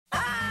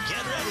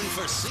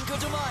for Cinco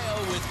de Mayo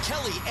with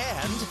Kelly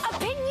and... A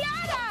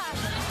piñata!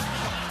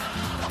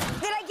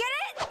 Did I get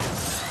it?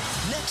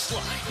 Next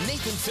line,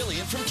 Nathan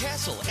Fillion from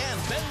Castle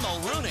and Ben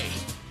Mulrooney.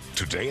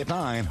 Today at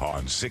 9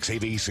 on 6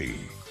 ABC.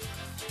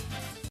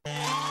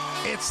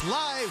 It's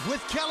Live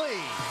with Kelly.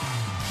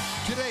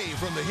 Today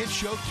from the hit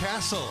show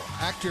Castle,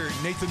 actor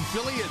Nathan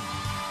Fillion.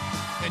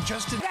 And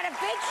Justin... We've got a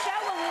big show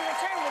when we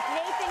return with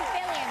Nathan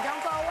Fillion.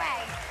 Don't go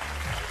away.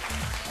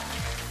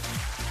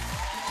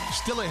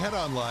 Still ahead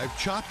on Live,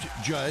 Chopped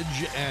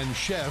Judge and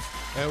Chef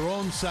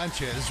Aaron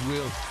Sanchez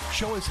will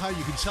show us how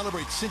you can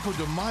celebrate Cinco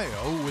de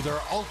Mayo with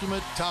our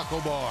ultimate taco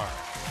bar.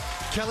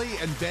 Kelly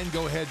and Ben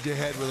go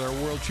head-to-head with our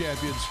world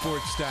champion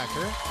sports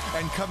stacker.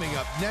 And coming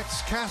up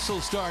next,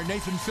 Castle star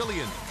Nathan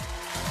Fillion.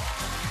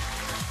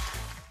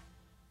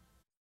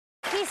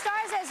 He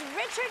stars as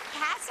Richard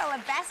Castle, a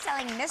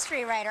best-selling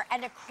mystery writer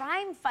and a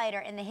crime fighter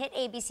in the hit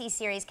ABC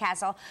series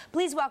Castle.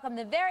 Please welcome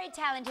the very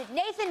talented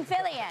Nathan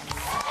Fillion.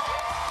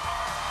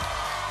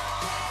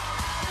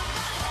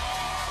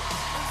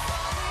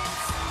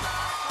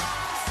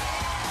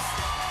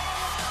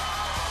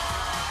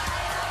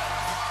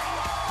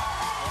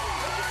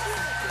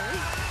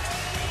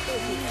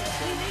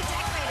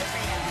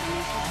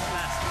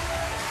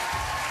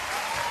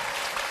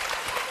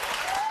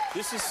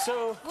 This is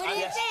so... What do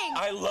you think?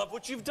 I love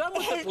what you've done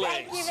with the place.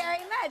 Thank you very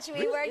much.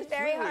 We worked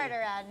very hard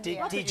around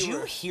here. Did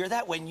you hear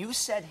that when you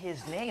said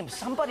his name?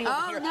 Somebody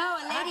over here. Oh, no,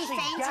 a lady actually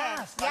fainted.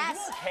 gasped. Yes.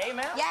 Are you okay,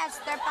 ma'am? Yes,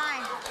 they're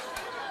fine.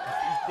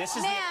 This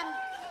is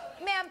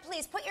Ma'am,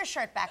 please put your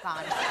shirt back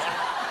on.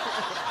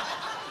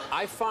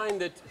 I find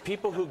that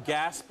people who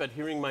gasp at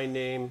hearing my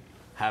name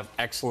have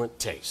excellent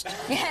taste.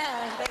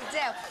 Yeah, they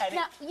do.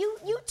 Now,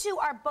 you two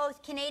are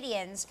both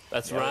Canadians.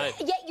 That's right.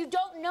 Yet you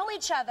don't know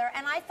each other,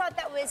 and I thought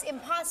that was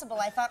impossible.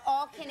 I thought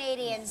all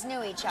Canadians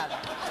knew each other.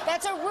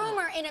 That's a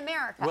rumor in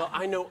America. Well,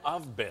 I know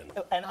of Ben.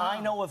 And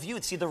I know of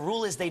you. See, the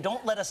rule is they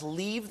don't let us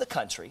leave the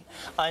country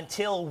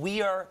until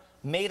we are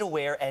made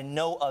aware and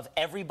know of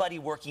everybody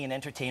working in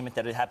entertainment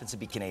that it happens to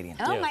be Canadian.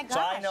 Oh, my gosh. So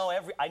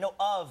I know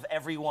of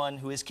everyone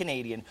who is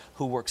Canadian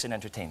who works in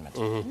entertainment.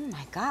 Oh,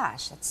 my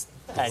gosh. That's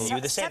and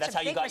you the same. That's how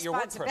you got your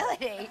work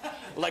responsibility.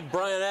 Like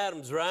Bryan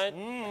Adams, right?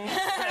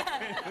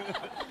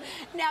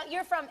 Now,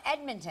 you're from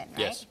Edmonton, right?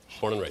 Yes,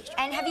 born and raised.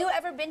 And have you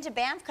ever been to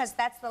Banff? Because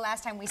that's the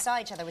last time we saw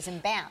each other was in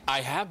Banff.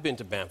 I have been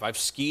to Banff. I've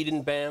skied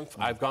in Banff.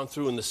 I've gone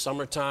through in the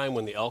summertime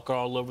when the elk are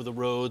all over the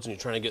roads and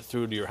you're trying to get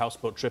through to your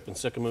houseboat trip in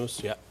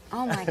Sycamoose. Yeah.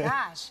 Oh my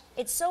gosh,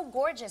 it's so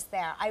gorgeous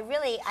there. I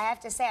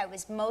have to say, I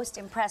was most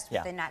impressed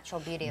with the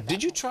natural beauty of it.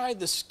 Did you try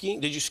the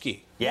skiing? Did you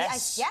ski?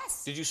 Yes.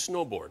 Yes. Did you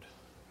snowboard?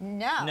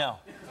 No. No.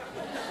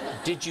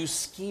 Did you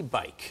ski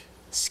bike?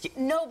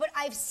 No, but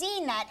I've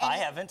seen that. And I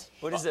haven't.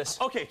 What is this?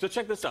 Okay, so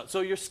check this out.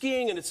 So you're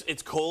skiing and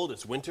it's cold,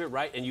 it's winter,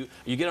 right? And you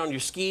get on your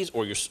skis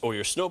or your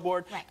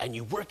snowboard, right, and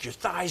you work your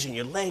thighs and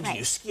your legs, and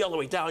you ski all the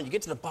way down. You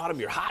get to the bottom,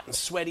 you're hot and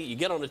sweaty. You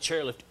get on a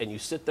chairlift and you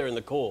sit there in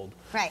the cold,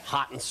 right,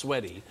 hot and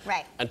sweaty,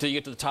 right, until you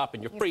get to the top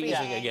and you're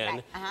freezing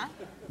again. Right.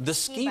 The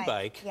ski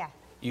bike,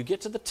 you get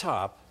to the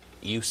top,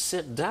 you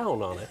sit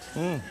down on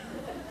it.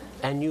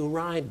 And you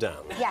ride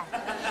down. Yeah.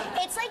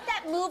 It's like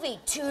that movie,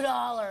 $2.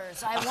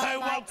 I want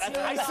my $2.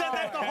 I said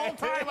that the whole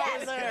time I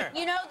was there.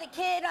 You know, the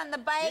kid on the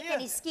bike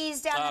and he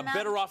skis down the mountain.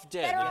 Better Off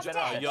Dead. Better Off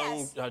Dead,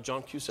 young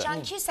John Cusack.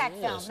 John Cusack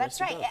film. That's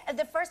right.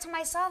 The first time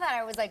I saw that,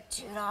 I was like,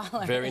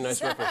 $2. Very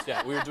nice reference.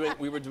 Yeah,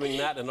 we were doing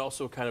that, and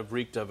also kind of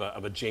reeked of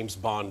a James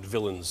Bond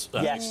villain's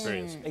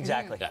experience.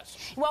 Exactly. Yes.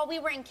 Well, we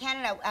were in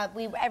Canada.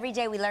 Every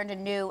day we learned a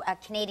new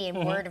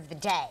Canadian word of the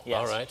day. Yes.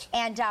 All right.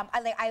 And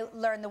I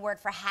learned the word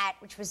for hat,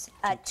 which was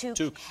toque.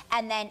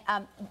 And then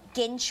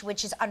ginch,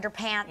 which is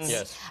underpants.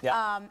 Yes.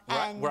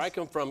 And where I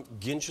come from,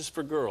 ginch is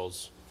for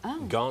girls.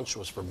 Gaunch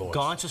was for boys.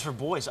 Gaunch was for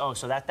boys. Oh,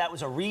 so that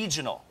was a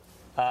regional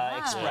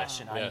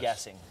expression, I'm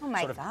guessing. Oh my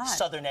sort of God.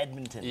 Southern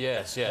Edmonton.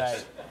 Yes.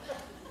 Right.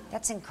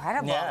 That's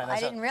incredible. Yeah, I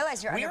didn't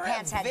realize your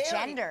underpants had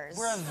genders.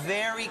 We're a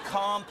very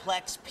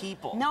complex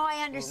people. No,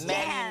 I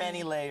understand.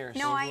 Many layers.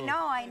 No,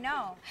 I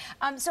know.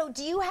 So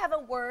do you have a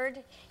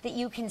word that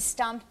you can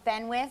stump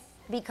Ben with?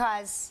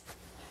 Because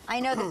I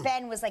know that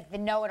Ben was like the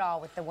know-it-all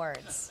with the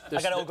words.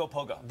 I got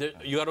Ogopogo.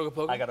 You got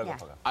Ogopogo? I got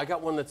Ogopogo. Yeah. I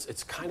got one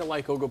it's kind of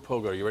like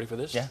Ogopogo. Are you ready for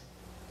this? Yeah.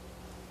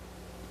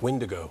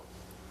 Wendigo.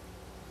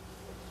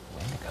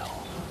 Wendigo.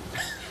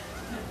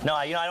 No,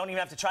 I don't even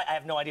have to try. I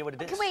have no idea what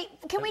it is.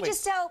 Can we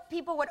just tell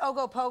people what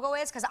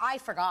Ogopogo is? Because I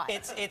forgot.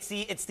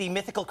 It's the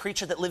mythical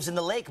creature that lives in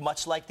the lake,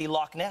 much like the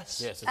Loch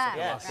Ness. Yes, it's like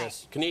a Loch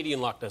Ness,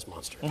 Canadian Loch Ness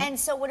monster. And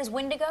so what is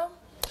Wendigo?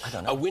 I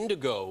don't know. A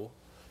Wendigo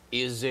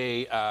is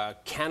a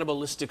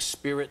cannibalistic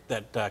spirit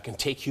that can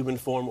take human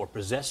form or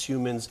possess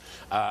humans.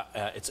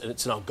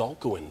 It's an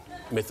Algonquin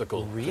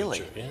mythical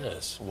creature.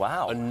 Yes.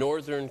 Wow. A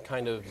northern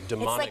kind of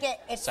demonic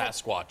it's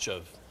Sasquatch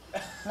of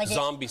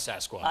zombie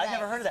Sasquatch. I've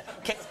never heard of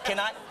that.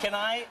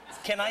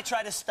 Can I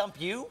try to stump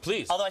you?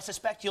 Please. Although I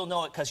suspect you'll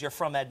know it because you're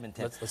from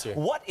Edmonton. Let's hear it.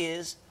 What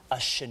is a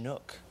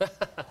Chinook?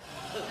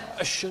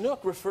 A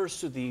Chinook refers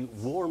to the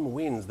warm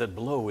winds that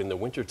blow in the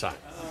wintertime.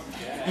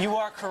 You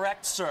are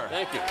correct, sir.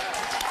 Thank you.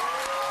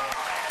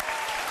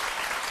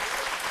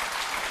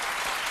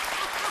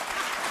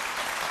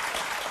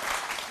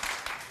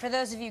 For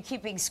those of you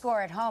keeping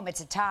score at home, it's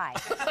a tie.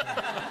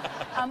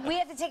 We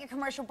have to take a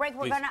commercial break.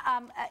 We're going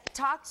to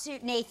talk to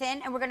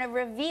Nathan, and we're going to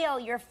reveal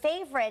your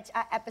favorite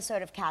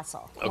episode of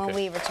Castle when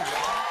we return.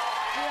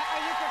 Are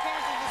you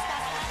prepared to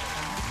discuss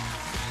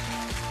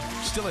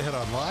that? Still ahead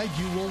on Live,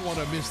 you won't want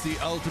to miss the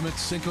ultimate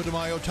Cinco de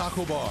Mayo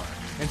taco bar.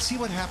 And see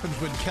what happens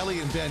when Kelly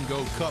and Ben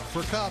go cup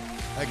for cup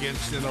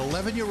against an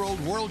 11-year-old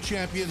world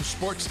champion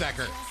sports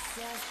stacker.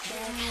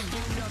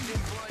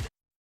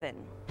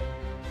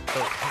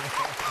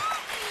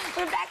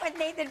 We're back with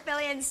Nathan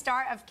Fillion,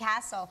 star of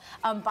Castle.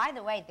 By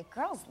the way, the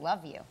girls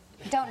love you.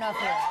 Don't know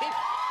if you're...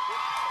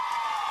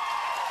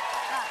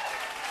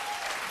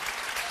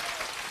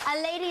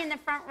 A lady in the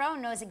front row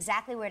knows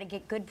exactly where to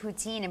get good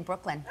poutine in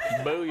Brooklyn.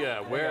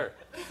 Booyah. Where?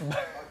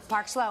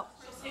 Park Slope.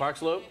 Park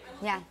Slope?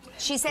 Yeah.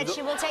 She said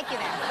she will take you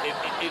there.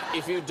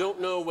 If you don't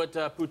know what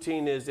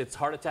poutine is, it's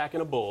heart attack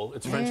in a bowl.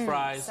 It's French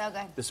fries. So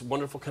good. This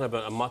wonderful kind of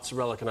a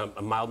mozzarella, kind of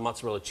a mild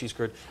mozzarella cheese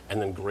curd,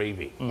 and then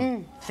gravy.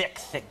 Thick,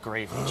 thick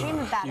gravy. Dream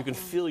about You it. can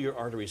feel your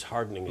arteries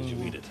hardening as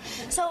you eat it.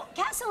 So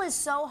Castle is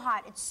so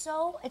hot. It's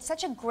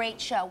such a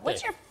great show.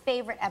 What's your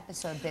favorite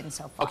episode been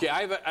so far? Okay,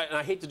 and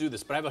I hate to do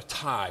this, but I have a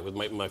tie with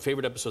my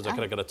favorite episodes. I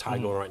kind of got a tie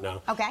going right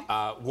now. Okay.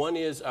 One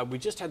is we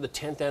just had the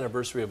 10th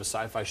anniversary of a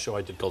sci-fi show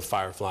I did called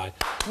Firefly.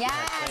 Yes,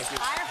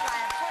 Firefly,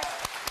 of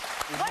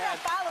course. What a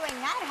following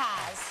that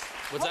has.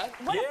 What's that?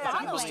 What a following.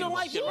 People still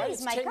like it, right? Jeez,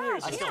 It's my 10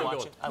 years. gosh. I still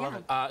watch it. I love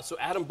it. So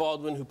Adam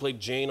Baldwin, who played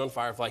Jane on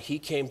Firefly, he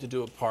came to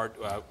do a part,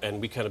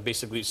 and we kind of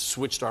basically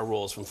switched our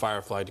roles from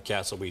Firefly to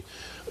Castle.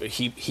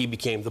 He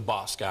became the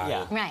boss guy.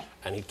 Yeah. Right.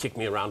 And he kicked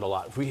me around a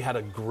lot. We had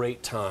a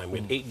great time. We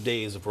had 8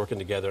 days of working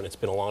together, and it's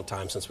been a long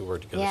time since we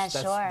worked together. Yeah,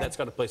 So sure. That's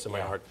got a place in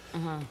my heart.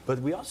 But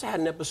we also had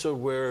an episode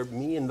where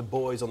me and the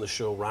boys on the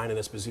show, Ryan and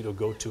Esposito,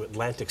 go to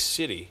Atlantic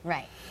City.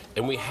 Right.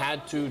 And we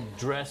had to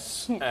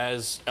dress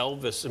as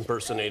Elvis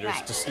impersonators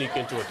Right. to sneak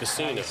into a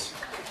casino.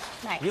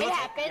 Right. You It look-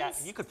 happens. Yeah,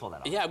 you could pull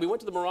that off. Yeah, we went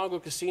to the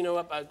Morongo Casino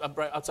up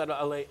right outside of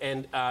LA,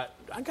 and I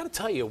gotta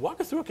tell you,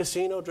 walking through a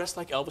casino dressed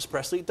like Elvis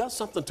Presley does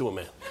something to a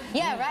man.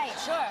 Yeah, right,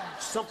 sure.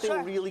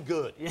 Something really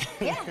good.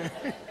 Yeah.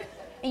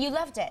 You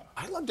loved it.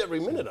 I loved every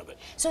minute of it.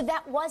 So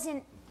that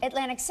wasn't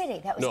Atlantic City.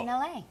 That was in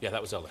LA. Yeah,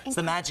 that was LA. It's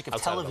the magic of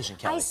Outside of television,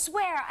 I Kelly.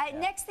 swear,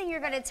 next thing you're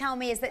going to tell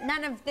me is that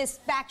none of this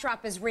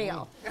backdrop is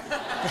real.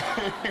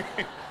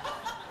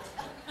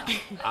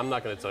 I'm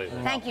not gonna tell you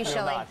that. Thank you,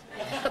 Shirley.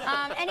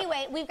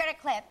 Anyway, we've got a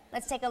clip.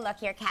 Let's take a look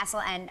here.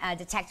 Castle and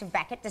Detective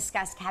Beckett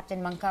discuss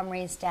Captain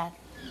Montgomery's death.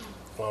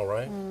 All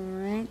right. All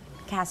right.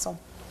 Castle.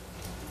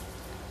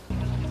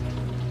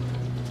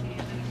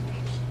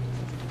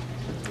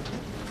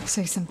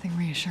 Say something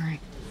reassuring.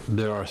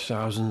 There are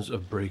thousands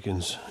of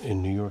break-ins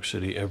in New York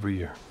City every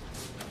year.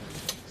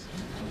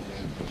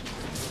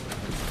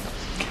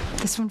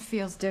 This one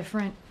feels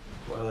different.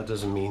 Well, that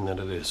doesn't mean that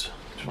it is.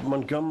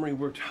 Montgomery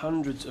worked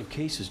hundreds of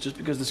cases. Just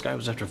because this guy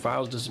was after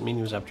files doesn't mean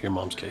he was after your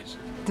mom's case.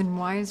 Then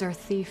why is our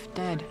thief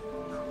dead?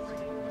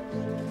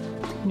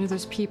 You know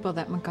those people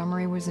that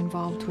Montgomery was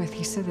involved with?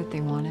 He said that they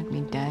wanted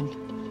me dead,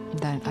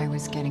 that I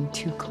was getting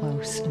too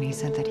close, and he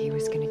said that he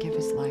was going to give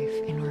his life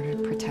in order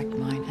to protect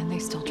mine, and they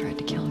still tried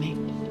to kill me.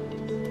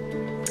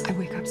 I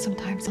wake up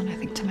sometimes and I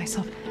think to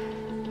myself,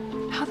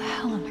 how the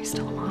hell am I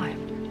still alive?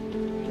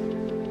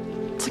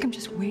 It's like I'm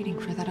just waiting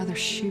for that other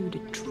shoe to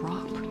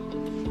drop.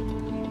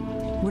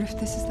 What if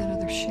this is that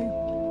other shoe?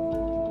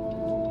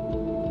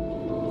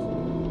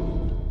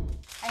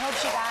 I hope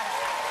she got it.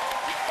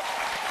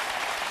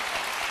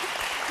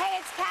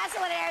 Hey, it's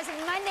Castle. It airs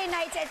Monday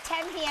nights at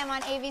 10 p.m.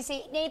 on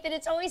ABC. Nathan,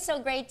 it's always so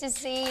great to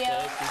see you.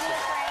 Thank you, You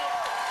look great.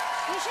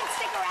 You should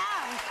stick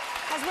around,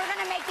 because we're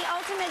going to make the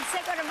ultimate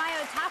Cinco de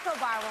Mayo taco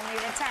bar when we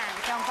return.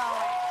 Don't go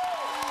away.